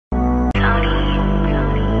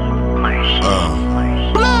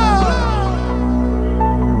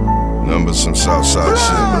with some Southside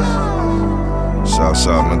shit.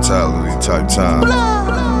 Southside mentality type time.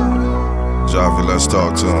 Javi, let's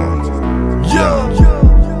talk to him. Yeah.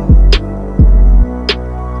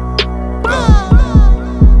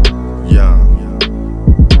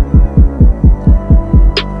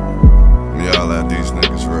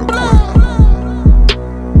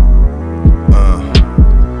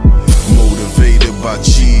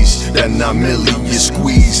 That 9 million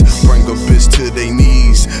squeeze, bring a bitch to they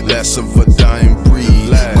knees, last of a dying breed.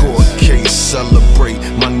 Court case, celebrate,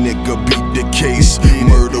 my nigga beat the case.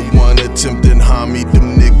 Murder one attempted homie,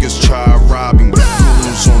 them niggas try robbing.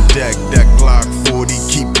 Goons on deck, that Glock 40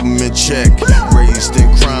 keep them in check. Raised in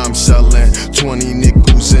crime, selling 20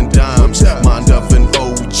 nickels and dimes. Mind of an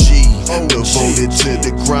OG, devoted to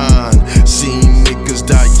the grind. Seen niggas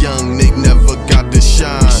die young, they never got to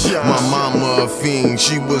shine. My mama a fiend,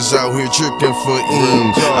 she was out here tricking for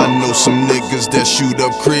eam. I know some niggas that shoot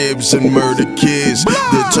up cribs and murder kids.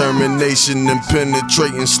 Determination and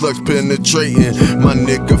penetrating, slugs penetrating. My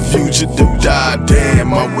nigga fugitive died,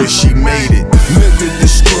 damn, I wish he made it. Nigga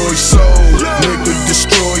destroy soul, nigga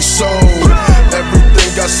destroy soul.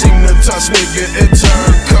 Everything I seem to touch, nigga, it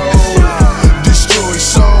turn cold. Destroy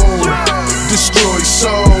soul, destroy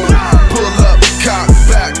soul. Pull up, cock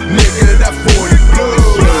back, nigga, that 40 blow.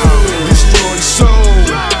 Destroy soul,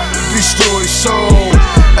 destroy soul.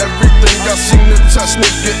 Everything I seem to touch,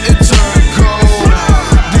 nigga, it turn cold.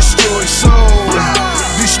 Destroy soul,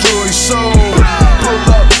 destroy soul. Pull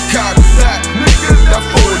up, cock back, nigga, that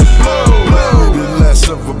 40 blow. The last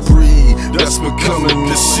of a breed that's becoming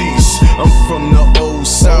deceased. I'm from the old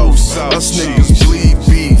South, us niggas bleed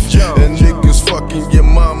beef. And niggas fucking your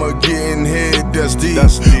mama, getting head, that's deep.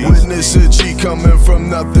 Witness a G coming from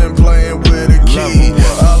nothing, playing with a key.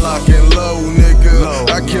 I lock and low, nigga,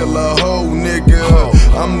 I kill a hoe, nigga.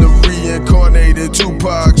 I'm the reincarnated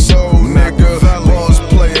Tupac soul, nigga. Boss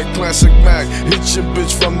player, classic Mac, hit your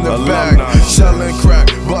bitch from the back. Selling crack,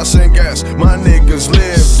 busting gas, my niggas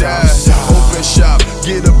live, die. Open shop,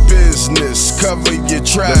 get a business, cover your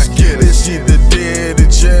track. It's either dead or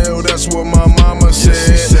jail, that's what my mama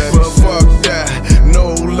said. But fuck that,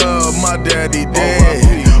 no love, my daddy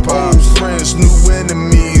dead. Old friends, new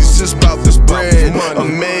enemies, just about this bread. A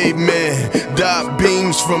made man, dot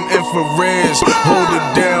beams from infrareds. Hold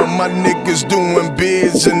it down, my niggas doing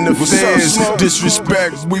bids in the feds.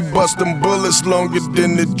 Disrespect, we bust them bullets longer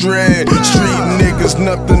than the dread. Street niggas,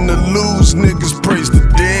 nothing to lose, niggas praise the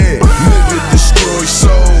dead. Nigga destroy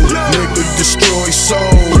soul, nigga destroy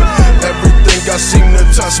soul. Everything I seem to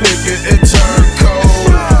touch, nigga, it turn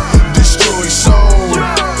cold. Destroy soul,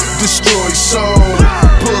 destroy soul.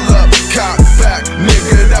 Pull up, cock back,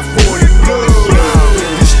 nigga, that 40 blow.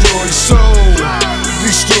 Destroy soul,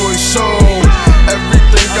 destroy soul.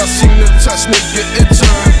 Everything I seem to touch, nigga,